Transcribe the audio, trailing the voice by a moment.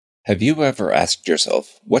Have you ever asked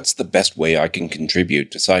yourself, what's the best way I can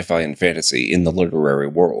contribute to sci-fi and fantasy in the literary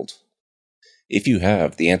world? If you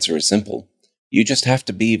have, the answer is simple. You just have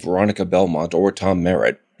to be Veronica Belmont or Tom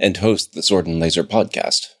Merritt and host the Sword and Laser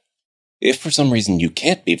podcast. If for some reason you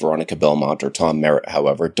can't be Veronica Belmont or Tom Merritt,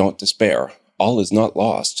 however, don't despair. All is not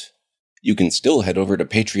lost. You can still head over to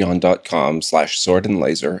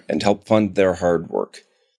patreon.com/swordandlaser and help fund their hard work.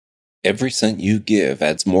 Every cent you give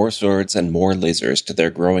adds more swords and more lasers to their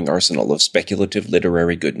growing arsenal of speculative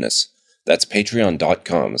literary goodness. That's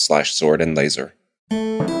patreon.com/swordandlaser.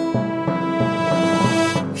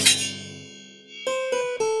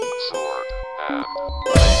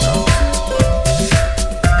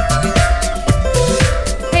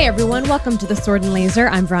 Hey everyone, welcome to the Sword and Laser.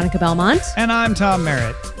 I'm Veronica Belmont. And I'm Tom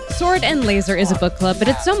Merritt. Sword and Laser is a book club, but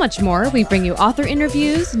it's so much more. We bring you author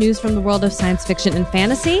interviews, news from the world of science fiction and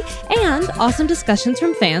fantasy, and awesome discussions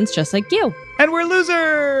from fans just like you. And we're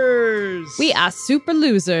losers! We are super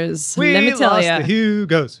losers. We Let me tell lost ya. the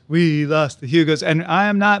Hugos. We lost the Hugos. And I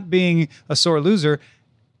am not being a sore loser.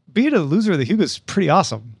 Being a loser of the Hugos is pretty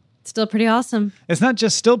awesome. Still pretty awesome. It's not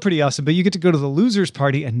just still pretty awesome, but you get to go to the losers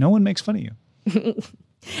party and no one makes fun of you.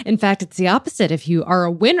 In fact, it's the opposite. If you are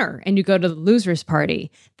a winner and you go to the losers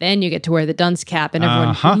party, then you get to wear the dunce cap and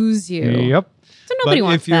everyone boos you. Yep. So nobody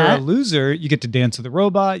wants if you're that. a loser, you get to dance with a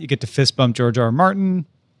robot. You get to fist bump George R. R. Martin.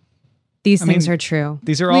 These things are true.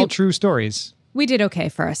 These are all true stories. We did okay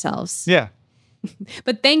for ourselves. Yeah.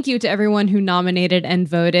 But thank you to everyone who nominated and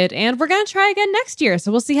voted. And we're going to try again next year.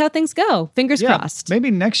 So we'll see how things go. Fingers crossed. Maybe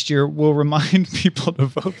next year we'll remind people to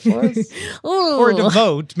vote for us. Ooh. Or to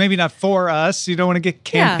vote. Maybe not for us. You don't want to get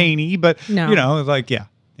campaigny, but, No. you know, like, yeah.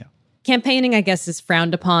 Campaigning, I guess, is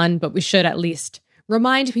frowned upon, but we should at least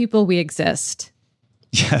remind people we exist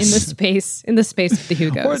Yes. in the space of the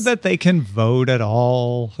Hugos. Or that they can vote at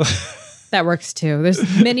all. That works too. There's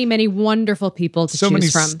many, many wonderful people to So choose many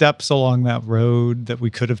from. steps along that road that we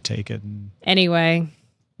could have taken. Anyway,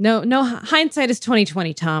 no, hindsight is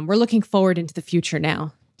 2020, Tom. We're looking forward into the future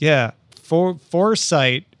now. Yeah.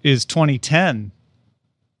 Foresight is 2010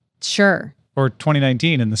 Sure. or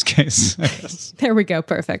 2019 in this case. I guess. There we go.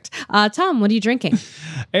 Perfect. Tom, what are you drinking?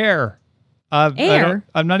 Air. Air?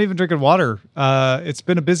 I'm not even drinking water. It's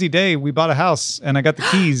been a busy day. We bought a house and I got the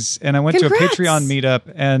keys and I went to a Congrats. Patreon meetup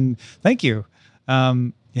and thank you.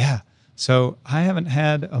 Yeah. So I haven't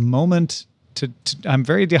had a moment to I'm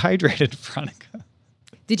very dehydrated, Veronica.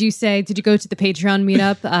 Did you go to the Patreon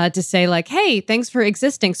meetup to say like, hey, thanks for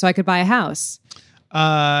existing so I could buy a house?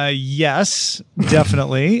 Yes,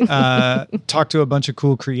 definitely. Talked to a bunch of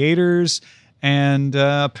cool creators and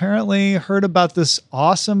apparently heard about this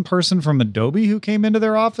awesome person from Adobe who came into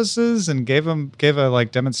their offices and gave a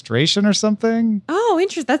like demonstration or something. Oh,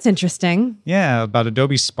 that's interesting. Yeah, about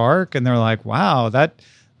Adobe Spark. And they're like, wow, that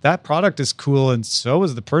product is cool. And so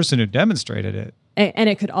is the person who demonstrated it. And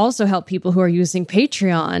it could also help people who are using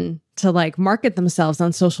Patreon to like market themselves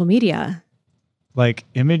on social media. Like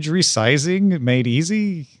image resizing made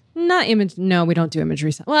easy. Not image. No, we don't do image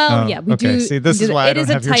resizing. Well, yeah, we okay. do. See, this is why I don't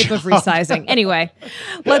have your It is a type of job. resizing. Anyway,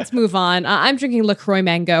 let's move on. I'm drinking LaCroix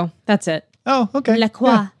Mango. That's it. Oh, okay.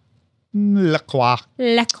 LaCroix. LaCroix.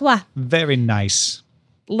 LaCroix. Very nice.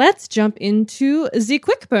 Let's jump into the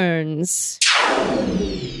quick burns.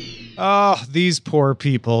 Oh, these poor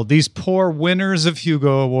people, these poor winners of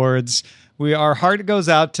Hugo Awards. Our heart goes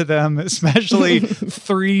out to them, especially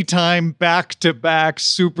 3-time back-to-back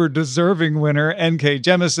super deserving winner, N.K.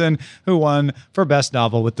 Jemisin, who won for Best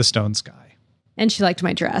Novel with The Stone Sky. And she liked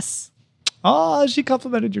my dress. Oh, she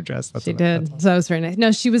complimented your dress. She did. So that was very nice.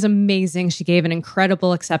 No, she was amazing. She gave an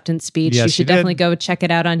incredible acceptance speech. Yes, You she should did. definitely go check it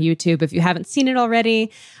out on YouTube if you haven't seen it already.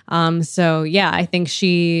 So yeah, I think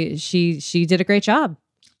she did a great job.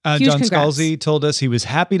 Huge John congrats. Scalzi told us he was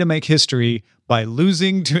happy to make history by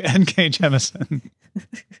losing to N.K. Jemisin.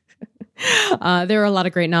 There were a lot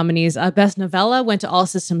of great nominees. Best Novella went to All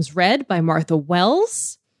Systems Red by Martha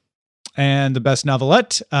Wells. And the best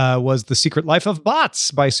novelette was The Secret Life of Bots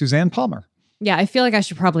by Suzanne Palmer. Yeah, I feel like I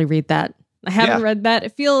should probably read that. I haven't read that.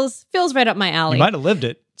 It feels right up my alley. You might have lived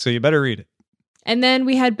it, so you better read it. And then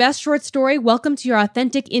we had Best Short Story, Welcome to Your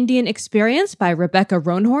Authentic Indian Experience by Rebecca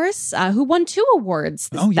Roanhorse, who won 2 awards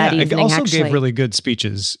that evening, also actually. gave really good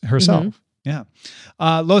speeches herself. Mm-hmm. Yeah.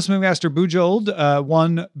 Lois McMaster Bujold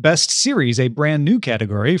won Best Series, a brand new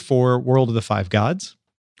category for World of the Five Gods.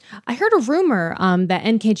 I heard a rumor that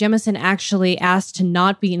N.K. Jemisin actually asked to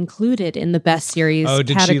not be included in the Best Series Oh,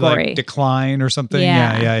 did category. she like decline or something?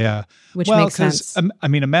 Yeah. Yeah. Which well, makes sense. I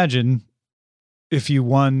mean, imagine if you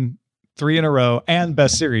won 3 in a row and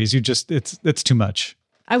Best Series, it's too much.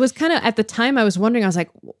 I was kind of, at the time I was wondering, I was like,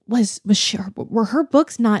 were her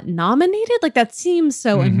books not nominated? Like, that seems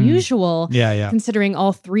so unusual. Yeah. Considering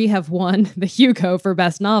all three have won the Hugo for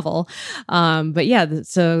best novel. But yeah,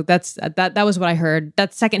 so that was what I heard.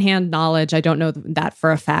 That's secondhand knowledge. I don't know that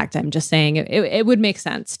for a fact. I'm just saying it would make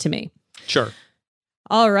sense to me. Sure.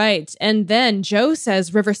 All right. And then Joe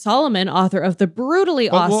says River Solomon, author of the brutally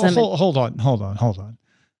awesome. Hold on.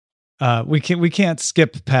 We can't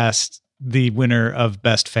skip past the winner of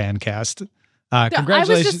best fan cast.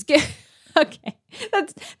 Congratulations. Okay.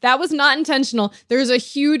 That was not intentional. There's a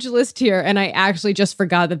huge list here, and I actually just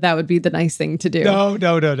forgot that would be the nice thing to do. No.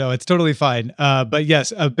 It's totally fine. But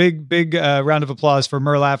yes, a big round of applause for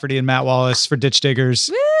Mur Lafferty and Matt Wallace for Ditch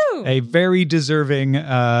Diggers. Woo! A very deserving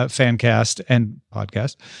fan cast and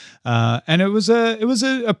podcast. And it was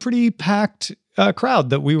a pretty packed crowd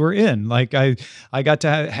that we were in. Like I got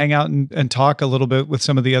to hang out and talk a little bit with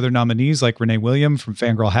some of the other nominees, like Renee William from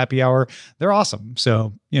Fangirl Happy Hour. They're awesome.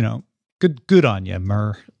 So, good on you,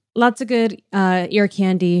 Mur. Lots of good ear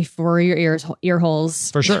candy for your ear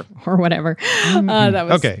holes. For sure. Or whatever. That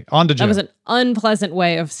was okay. On to Joe. That was an unpleasant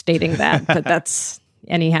way of stating that, but that's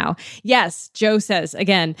anyhow. Yes, Joe says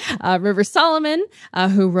again, River Solomon,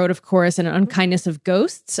 who wrote, of course, An Unkindness of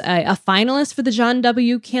Ghosts, a finalist for the John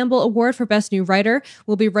W. Campbell Award for Best New Writer,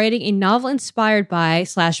 will be writing a novel inspired by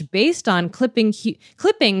 / based on Clipping's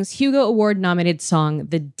Hugo Award nominated song,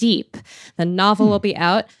 The Deep. The novel will be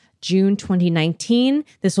out June 2019.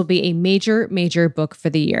 This will be a major book for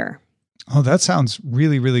the year. Oh, that sounds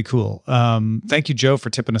really, really cool. Thank you, Joe, for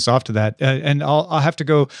tipping us off to that. And I'll have to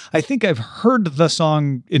go. I think I've heard the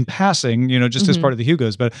song in passing, just as part of the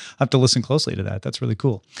Hugos, but I have to listen closely to that. That's really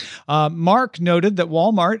cool. Mark noted that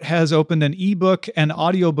Wal-Mart has opened an ebook and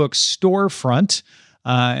audiobook storefront.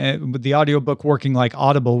 With the audiobook working like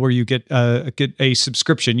Audible, where you get a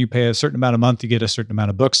subscription, you pay a certain amount a month, you get a certain amount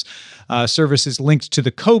of books. Service is linked to the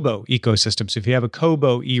Kobo ecosystem. So if you have a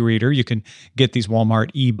Kobo e-reader, you can get these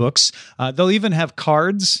Walmart ebooks. They'll even have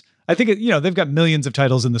cards. I think they've got millions of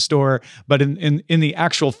titles in the store, but in the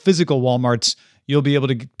actual physical Walmarts, you'll be able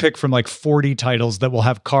to pick from like 40 titles that will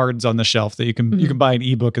have cards on the shelf that you can buy an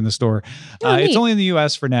ebook in the store. It's only in the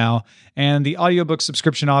US for now. And the audiobook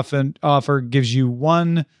subscription offer gives you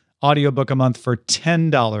one audiobook a month for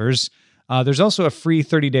 $10. There's also a free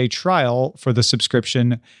 30-day trial for the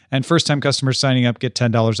subscription, and first-time customers signing up get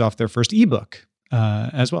 $10 off their first ebook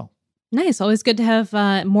as well. Nice. Always good to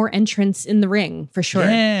have more entrants in the ring, for sure.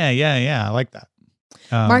 Yeah. I like that.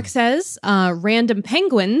 Mark says Random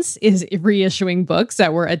Penguins is reissuing books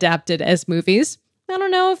that were adapted as movies. I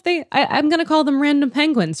don't know if I'm going to call them Random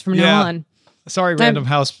Penguins from now on. Sorry, Random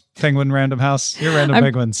House, Penguin Random House. You're Random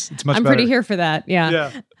Penguins. It's much better. I'm pretty here for that.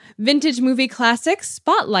 Yeah. Vintage movie classics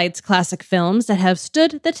spotlights classic films that have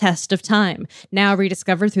stood the test of time, now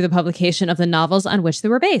rediscovered through the publication of the novels on which they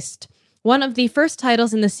were based. One of the first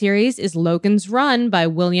titles in the series is Logan's Run by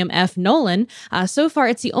William F. Nolan. So far,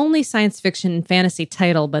 it's the only science fiction and fantasy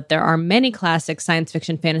title, but there are many classic science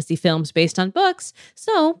fiction fantasy films based on books,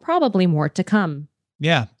 so probably more to come.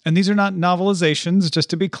 Yeah, and these are not novelizations, just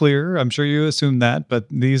to be clear. I'm sure you assume that, but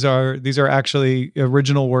these are actually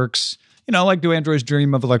original works, like Do Androids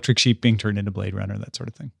Dream of Electric Sheep being turned into Blade Runner, that sort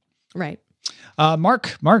of thing. Right.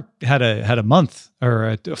 Mark had a month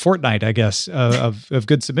or a fortnight, I guess, of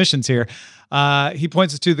good submissions here. He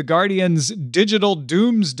points us to the Guardian's Digital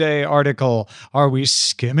Doomsday article. Are we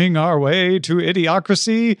skimming our way to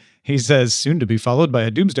idiocracy? He says, soon to be followed by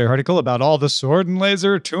a Doomsday article about all the sword and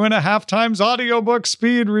laser 2.5 times audiobook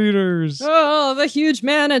speed readers. Oh, the huge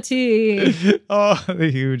manatee. The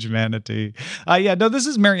huge manatee. This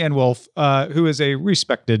is Marianne Wolf, who is a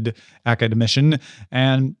respected academician,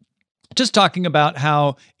 and just talking about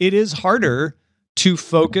how it is harder to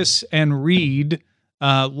focus and read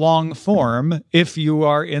long form if you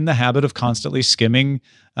are in the habit of constantly skimming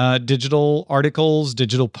digital articles,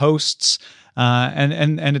 digital posts,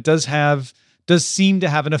 and it does seem to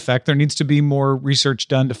have an effect. There needs to be more research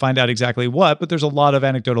done to find out exactly what, but there's a lot of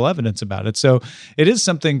anecdotal evidence about it. So it is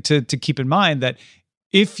something to keep in mind that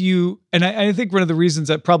if you, and I think one of the reasons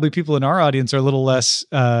that probably people in our audience are a little less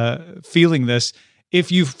feeling this, if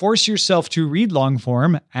you force yourself to read long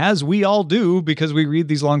form, as we all do, because we read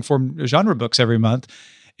these long form genre books every month,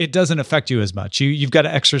 it doesn't affect you as much. You've got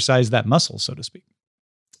to exercise that muscle, so to speak.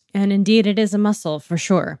 And indeed, it is a muscle for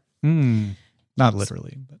sure. Not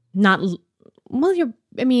literally, but your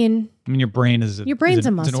brain is. Your brain's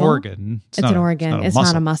a muscle. It's an organ. It's an organ. It's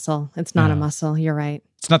not a muscle. It's not a muscle. You're right.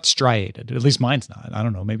 It's not striated. At least mine's not. I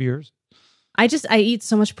don't know. Maybe yours. I eat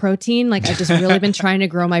so much protein. Like I've just really been trying to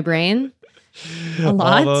grow my brain. A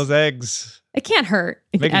lot. All those eggs. It can't hurt.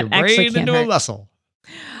 Making your brain into a muscle.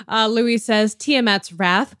 Louis says Tiamat's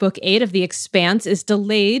Wrath, Book 8 of The Expanse, is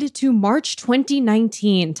delayed to March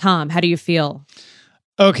 2019. Tom, how do you feel?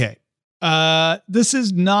 Okay. This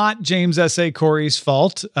is not James S.A. Corey's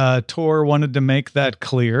fault. Tor wanted to make that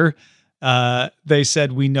clear. They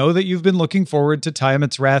said, we know that you've been looking forward to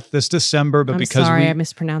Tiamat's Wrath this December, but I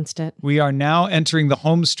mispronounced it. We are now entering the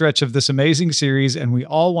home stretch of this amazing series, and we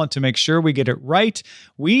all want to make sure we get it right.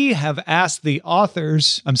 We have asked the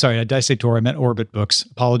authors, I'm sorry, did I say Tor? I meant Orbit Books.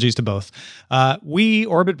 Apologies to both. We,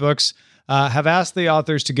 Orbit Books, have asked the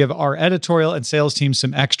authors to give our editorial and sales team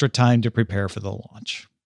some extra time to prepare for the launch.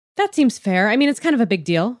 That seems fair. I mean, it's kind of a big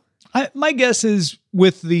deal. My guess is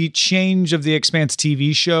with the change of the Expanse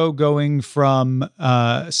TV show going from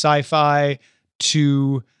sci-fi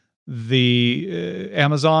to the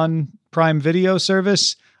Amazon Prime Video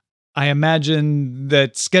service, I imagine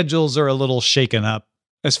that schedules are a little shaken up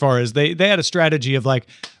as far as they had a strategy of like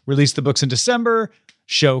release the books in December,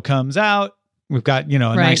 show comes out. We've got, a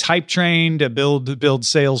nice hype train to build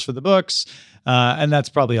sales for the books. And that's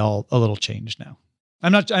probably all a little changed now.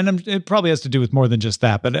 It probably has to do with more than just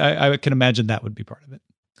that, but I can imagine that would be part of it.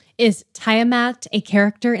 Is Tiamat a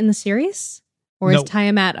character in the series? Or is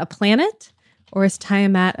Tiamat a planet? Or is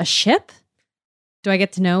Tiamat a ship? Do I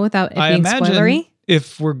get to know without it being spoilery?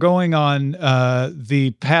 If we're going on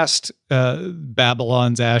the past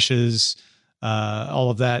Babylon's Ashes, all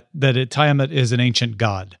of that Tiamat is an ancient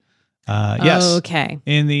god. Yes. Okay.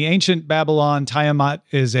 In the ancient Babylon, Tiamat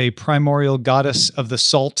is a primordial goddess of the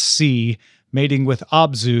salt sea, mating with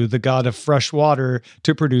Abzu, the god of fresh water,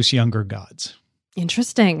 to produce younger gods.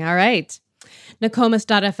 Interesting. All right.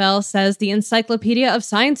 Nokomis.fl says the Encyclopedia of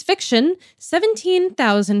Science Fiction,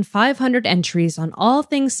 17,500 entries on all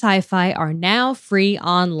things sci-fi are now free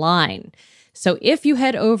online. So if you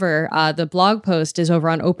head over, the blog post is over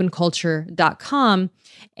on openculture.com,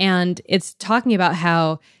 and it's talking about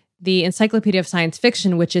how the Encyclopedia of Science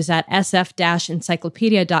Fiction, which is at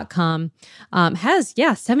sf-encyclopedia.com, has,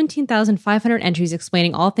 17,500 entries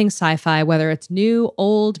explaining all things sci-fi, whether it's new,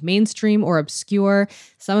 old, mainstream, or obscure.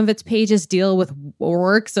 Some of its pages deal with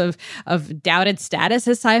works of doubted status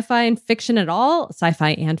as sci-fi and fiction at all,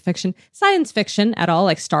 sci-fi and fiction, science fiction at all,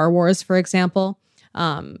 like Star Wars, for example.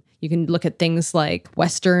 You can look at things like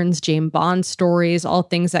Westerns, James Bond stories, all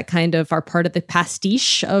things that kind of are part of the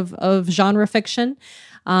pastiche of genre fiction.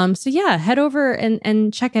 Head over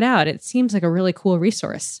and check it out. It seems like a really cool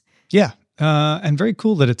resource. Yeah. And very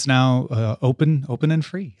cool that it's now open and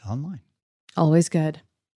free online. Always good.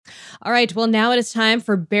 All right. Well, now it is time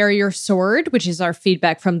for Bear Your Sword, which is our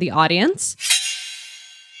feedback from the audience.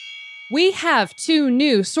 We have 2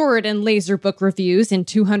 new sword and laser book reviews in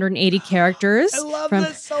 280 characters. I love from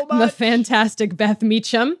this so much. The fantastic Beth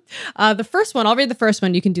Meacham. The first one, I'll read the first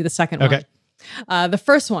one. You can do the second one. Okay. The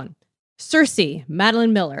first one, Circe,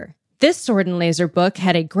 Madeline Miller. This sword and laser book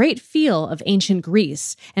had a great feel of ancient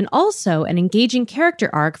Greece and also an engaging character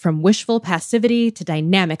arc from wishful passivity to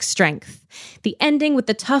dynamic strength. The ending with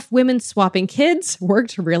the tough women swapping kids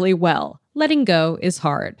worked really well. Letting go is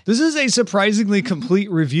hard. This is a surprisingly complete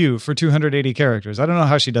review for 280 characters. I don't know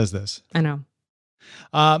how she does this. I know.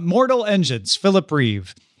 Mortal Engines, Philip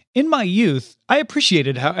Reeve. In my youth, I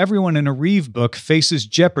appreciated how everyone in a Reeve book faces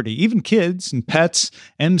jeopardy, even kids and pets,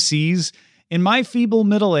 MCs. In my feeble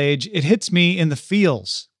middle age, it hits me in the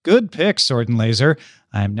feels. Good pick, Sword and Laser.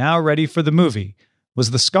 I am now ready for the movie.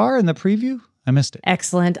 Was the scar in the preview? I missed it.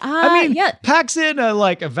 Excellent. Packs in a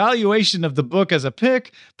evaluation of the book as a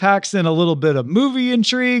pick, packs in a little bit of movie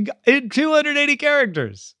intrigue in 280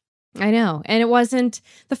 characters. I know. And it wasn't,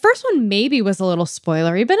 the first one maybe was a little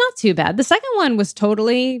spoilery, but not too bad. The second one was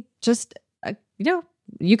totally just,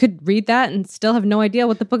 you could read that and still have no idea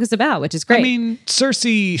what the book is about, which is great. I mean, Circe,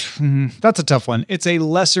 that's a tough one. It's a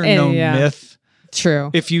lesser known myth.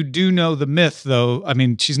 True. If you do know the myth, though, I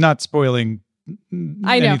mean, she's not spoiling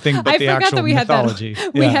anything but the actual mythology.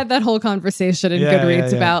 We had that whole conversation in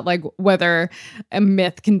Goodreads about whether a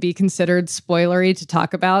myth can be considered spoilery to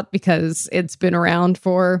talk about because it's been around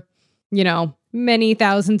for, many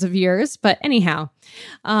thousands of years. But anyhow,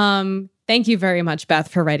 thank you very much,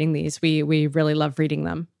 Beth, for writing these. We really love reading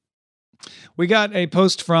them. We got a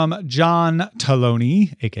post from John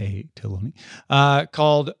Taloni, aka Taloni,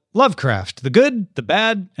 called Lovecraft, the good, the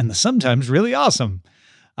bad, and the sometimes really awesome.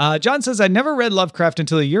 John says, I never read Lovecraft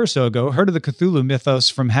until a year or so ago, heard of the Cthulhu mythos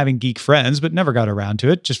from having geek friends, but never got around to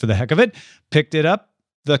it, just for the heck of it. Picked it up,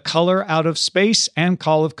 The Color Out of Space and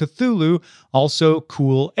Call of Cthulhu, also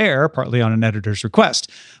Cool Air, partly on an editor's request.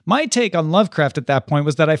 My take on Lovecraft at that point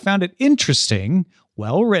was that I found it interesting,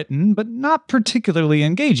 well written, but not particularly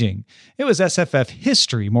engaging. It was SFF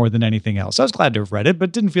history more than anything else. I was glad to have read it,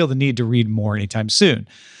 but didn't feel the need to read more anytime soon.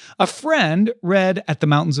 A friend read At the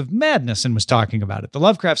Mountains of Madness and was talking about it. The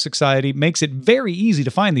Lovecraft Society makes it very easy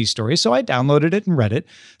to find these stories, so I downloaded it and read it.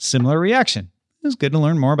 Similar reaction. It was good to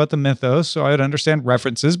learn more about the mythos so I would understand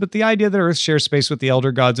references, but the idea that Earth shares space with the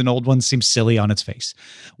Elder Gods and Old Ones seems silly on its face.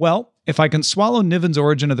 Well, if I can swallow Niven's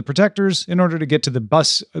Origin of the Protectors in order to get to the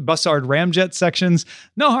Bussard Ramjet sections,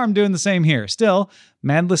 no harm doing the same here. Still,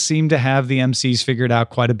 Madless seemed to have the MCs figured out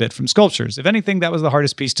quite a bit from sculptures. If anything, that was the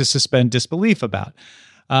hardest piece to suspend disbelief about.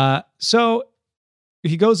 So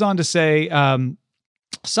he goes on to say,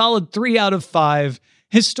 solid 3 out of 5,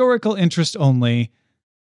 historical interest only.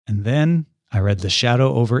 And then I read The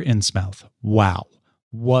Shadow over Innsmouth. Wow.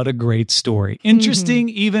 What a great story. Interesting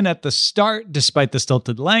even at the start, despite the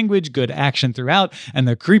stilted language, good action throughout, and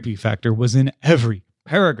the creepy factor was in every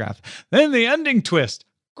paragraph. Then the ending twist.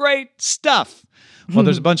 Great stuff. Well,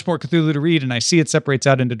 there's a bunch more Cthulhu to read, and I see it separates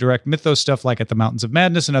out into direct mythos stuff like At the Mountains of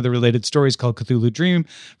Madness and other related stories called Cthulhu Dream.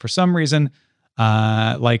 For some reason,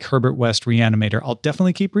 like Herbert West Reanimator, I'll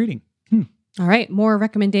definitely keep reading. All right, more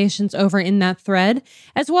recommendations over in that thread,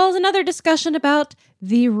 as well as another discussion about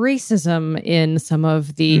the racism in some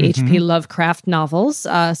of the H.P. Lovecraft novels.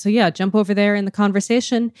 So yeah, jump over there in the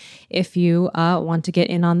conversation if you want to get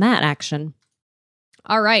in on that action.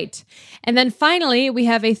 All right. And then finally, we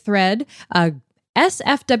have a thread,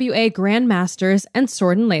 SFWA Grandmasters and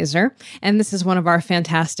Sword and Laser. And this is one of our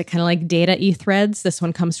fantastic kind of like data-y threads. This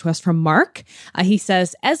one comes to us from Mark. He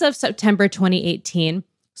says, as of September 2018,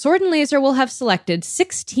 Sword and Laser will have selected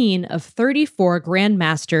 16 of 34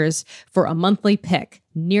 Grandmasters for a monthly pick,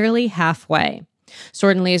 nearly halfway.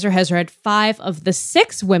 Sword and Laser has read 5 of the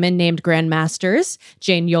 6 women named Grandmasters,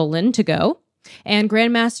 Jane Yolen to go, and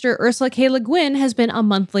Grandmaster Ursula K. Le Guin has been a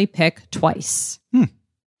monthly pick twice.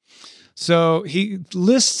 So he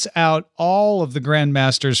lists out all of the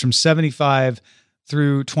Grandmasters from 75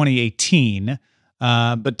 through 2018,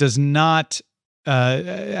 but does not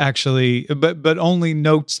actually, but only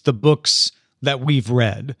notes the books that we've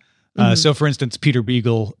read. So, for instance, Peter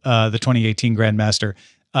Beagle, the 2018 Grandmaster,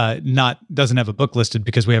 doesn't have a book listed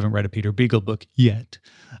because we haven't read a Peter Beagle book yet.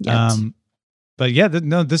 But yeah,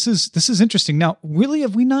 this is interesting. Now, really,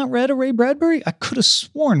 have we not read a Ray Bradbury? I could have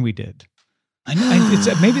sworn we did.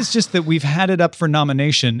 Maybe it's just that we've had it up for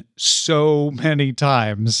nomination so many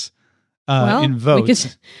times in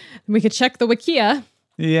votes. We could check the Wikia.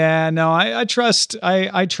 Yeah, no, I trust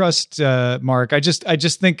Mark. I just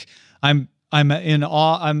think I'm in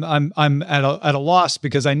awe. I'm at a loss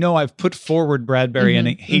because I know I've put forward Bradbury and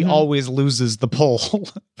he always loses the poll.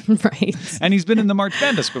 Right. And he's been in the March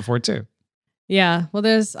Madness before too. Yeah. Well,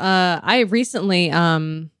 there's I recently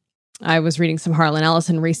I was reading some Harlan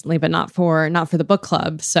Ellison recently, but not for the book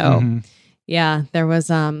club. So yeah, there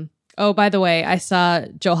was oh, by the way, I saw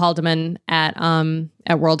Joe Haldeman at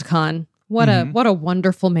Worldcon. What a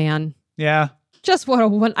wonderful man. Yeah. Just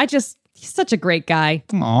he's such a great guy.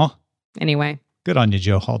 Aw. Anyway. Good on you,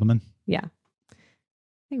 Joe Haldeman. Yeah.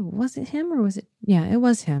 Hey, was it him or was it? Yeah, it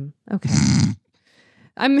was him. Okay.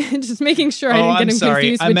 I'm just making sure I didn't get him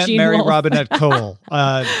confused with I meant Gene Mary Wolfe. Robinette Cole.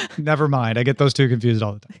 Never mind. I get those two confused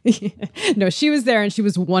all the time. No, she was there and she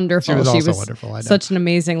was wonderful. She was also wonderful. I know. Such an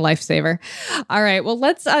amazing lifesaver. All right. Well,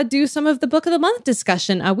 let's do some of the book of the month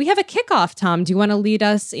discussion. We have a kickoff, Tom. Do you want to lead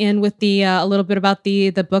us in with the a little bit about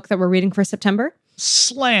the book that we're reading for September?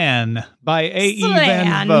 Slan by A.E.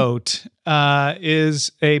 Van Vogt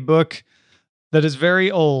is a book that is very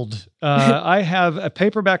old. I have a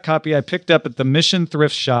paperback copy I picked up at the Mission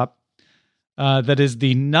Thrift Shop that is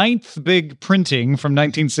the 9th big printing from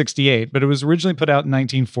 1968, but it was originally put out in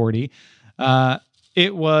 1940.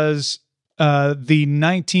 It was the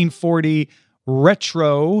 1940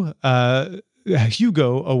 Retro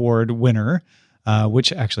Hugo Award winner,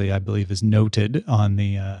 which actually I believe is noted on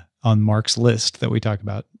on Mark's list that we talked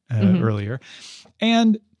about earlier.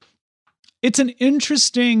 And it's an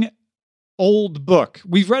interesting old book.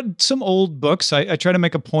 We've read some old books. I try to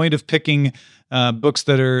make a point of picking books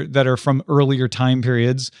that are from earlier time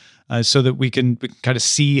periods so that we can kind of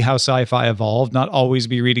see how sci-fi evolved, not always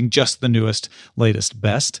be reading just the newest, latest,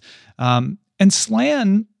 best. And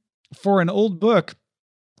Slan, for an old book,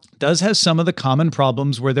 does have some of the common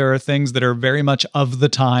problems where there are things that are very much of the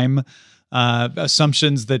time,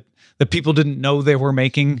 assumptions that people didn't know they were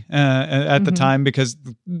making at the time because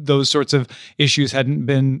those sorts of issues hadn't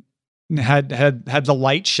been had the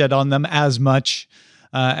light shed on them as much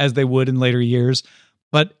as they would in later years.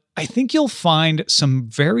 But I think you'll find some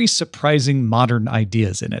very surprising modern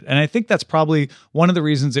ideas in it. And I think that's probably one of the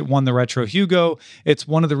reasons it won the Retro Hugo. It's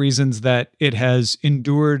one of the reasons that it has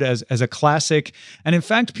endured as a classic. And in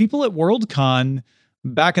fact, people at Worldcon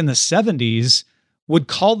back in the 70s would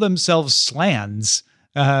call themselves Slans,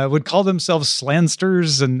 would call themselves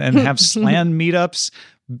Slansters and have Slan meetups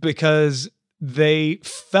because they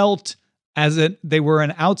felt they were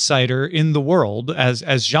an outsider in the world as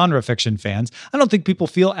genre fiction fans. I don't think people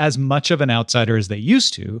feel as much of an outsider as they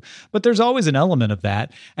used to, but there's always an element of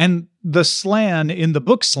that. And the Slan in the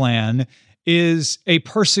book Slan is a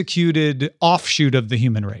persecuted offshoot of the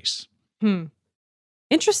human race.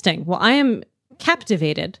 Interesting. Well, I am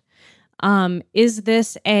captivated. Is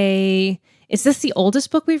this the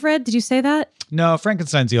oldest book we've read? Did you say that? No,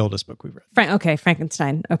 Frankenstein's the oldest book we've read. Okay,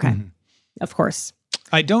 Frankenstein. Okay. Of course.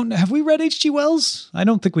 Have we read H.G. Wells? I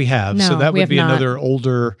don't think we have. No, so that would be not. Another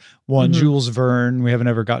older one. Jules Verne. We haven't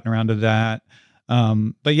ever gotten around to that.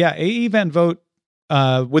 But yeah, A.E. Van Vogt,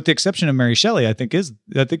 with the exception of Mary Shelley, I think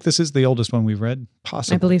this is the oldest one we've read,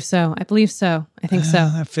 possibly. I believe so. I think so.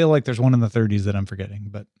 I feel like there's one in the 30s that I'm forgetting,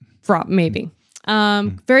 but maybe.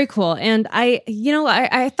 Very cool. And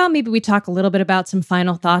I thought maybe we'd talk a little bit about some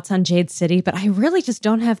final thoughts on Jade City, but I really just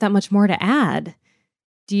don't have that much more to add.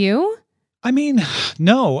 Do you? I mean,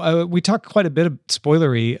 no, we talked quite a bit of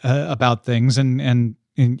spoilery about things, and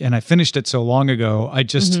I finished it so long ago. I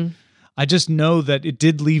just know that it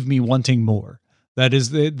did leave me wanting more. That is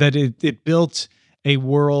that it built a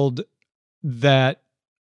world that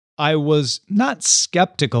I was not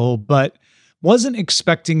skeptical, but wasn't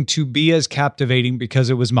expecting to be as captivating because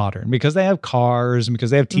it was modern, because they have cars and because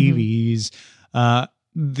they have TVs.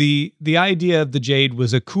 The idea of the Jade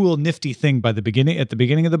was a cool, nifty thing at the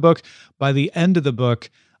beginning of the book. By the end of the book,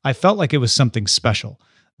 I felt like it was something special.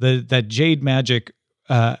 That Jade magic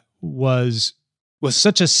was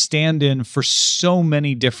such a stand-in for so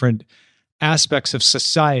many different aspects of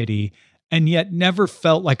society, and yet never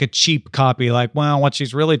felt like a cheap copy. Like, well, what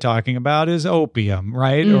she's really talking about is opium,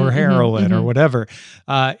 right, or heroin, or whatever.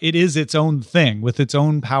 It is its own thing with its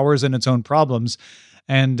own powers and its own problems.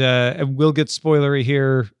 And we'll get spoilery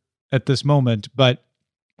here at this moment, but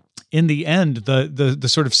in the end, the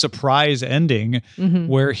sort of surprise ending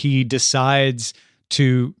where he decides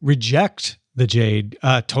to reject the Jade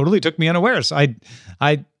totally took me unawares.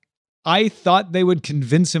 I thought they would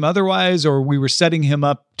convince him otherwise, or we were setting him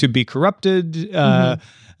up to be corrupted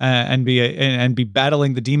and be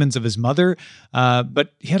battling the demons of his mother.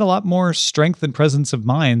 But he had a lot more strength and presence of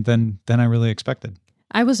mind than I really expected.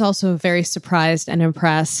 I was also very surprised and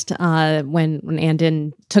impressed when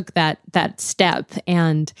Andin took that step,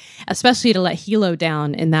 and especially to let Hilo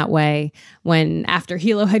down in that way. When after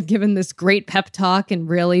Hilo had given this great pep talk and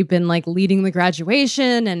really been like leading the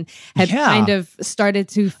graduation and had kind of started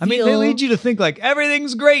to feel. I mean, they lead you to think like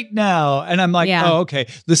everything's great now, and I'm like, oh, okay,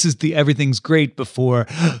 this is the everything's great before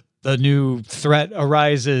the new threat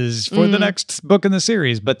arises for the next book in the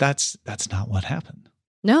series. But that's not what happened.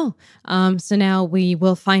 No. So now we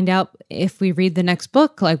will find out if we read the next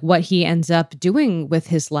book, like what he ends up doing with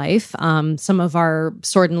his life. Some of our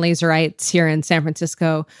sword and laserites here in San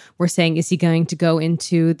Francisco were saying, is he going to go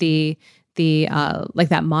into the like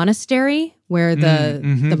that monastery where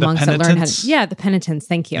the monks that learn how to, the penitents.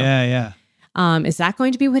 Thank you. Yeah. Is that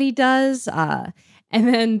going to be what he does? And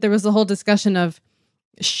then there was a whole discussion of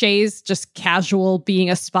Shay's just casual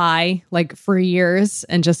being a spy like for years,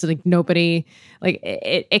 and just like nobody, like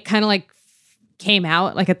it kind of like came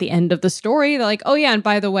out like at the end of the story. They're like, oh yeah, and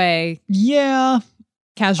by the way,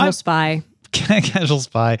 casual spy. Casual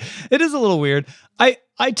spy. It is a little weird. I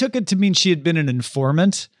took it to mean she had been an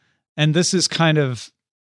informant, and this is kind of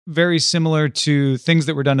very similar to things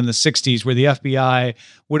that were done in the 60s where the FBI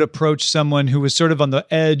would approach someone who was sort of on the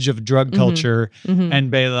edge of drug culture and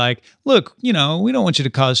be like, look, we don't want you to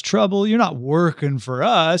cause trouble. You're not working for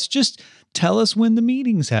us. Just tell us when the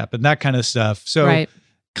meetings happen, that kind of stuff. So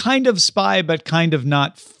kind of spy, but kind of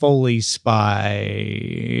not fully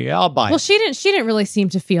spy. I'll buy it. Well, she didn't really seem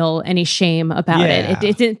to feel any shame about it.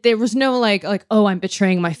 It didn't, there was no like, oh, I'm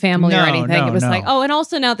betraying my family or anything. It was like, oh, and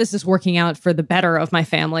also now this is working out for the better of my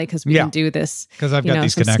family because we can do this. Because I've got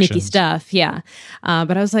these connections. Sneaky stuff. Yeah.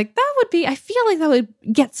 But I was like, I feel like that would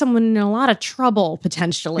get someone in a lot of trouble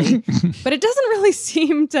potentially. But it doesn't really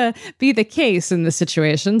seem to be the case in this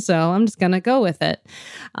situation. So I'm just going to go with it.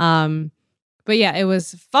 But yeah, it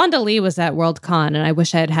was Fonda Lee was at Worldcon, and I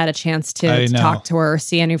wish I had had a chance to talk to her or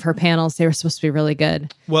see any of her panels. They were supposed to be really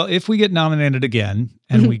good. Well, if we get nominated again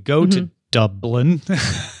and we go to Dublin,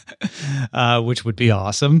 which would be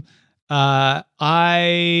awesome,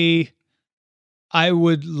 I I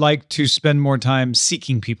would like to spend more time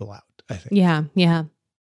seeking people out, I think. Yeah.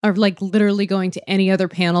 Or like literally going to any other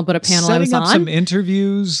panel but a panel I was Setting up on. some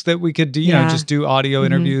interviews that we could do, you know, just do audio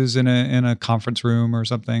interviews in a conference room or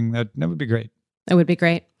something. That would be great. That would be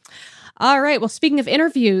great. All right. Well, speaking of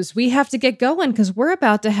interviews, we have to get going because we're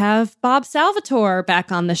about to have Bob Salvatore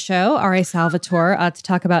back on the show, R.A. Salvatore, to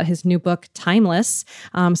talk about his new book, Timeless.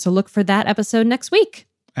 So look for that episode next week.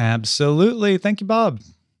 Absolutely. Thank you, Bob.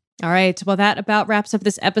 All right. Well, that about wraps up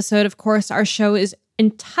this episode. Of course, our show is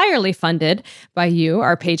entirely funded by you,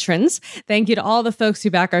 our patrons. Thank you to all the folks who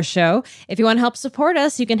back our show. If you want to help support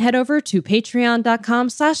us, you can head over to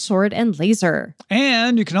patreon.com/swordandlaser.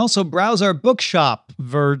 And you can also browse our bookshop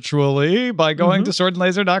virtually by going to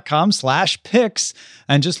swordandlaser.com/picks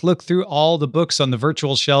and just look through all the books on the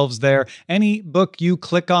virtual shelves there. Any book you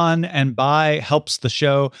click on and buy helps the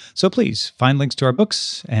show. So please find links to our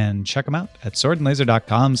books and check them out at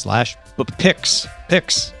swordandlaser.com/picks.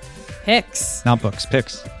 Picks. Not books,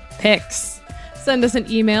 picks. Send us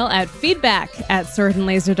an email at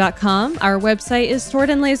feedback@swordandlaser.com. Our website is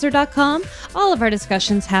swordandlaser.com. All of our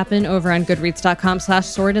discussions happen over on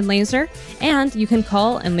goodreads.com/swordandlaser. And you can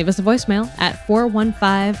call and leave us a voicemail at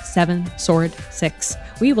 415-7-SWORD-6.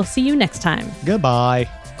 We will see you next time. Goodbye.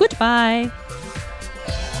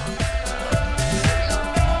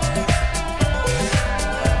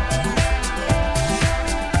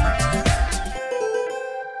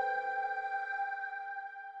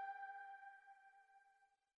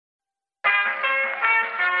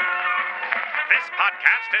 This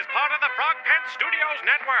podcast is part of the Frog Pants Studios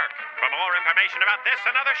Network. For more information about this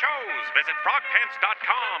and other shows, visit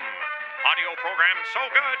frogpants.com. Audio program so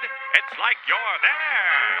good, it's like you're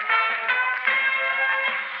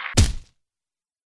there.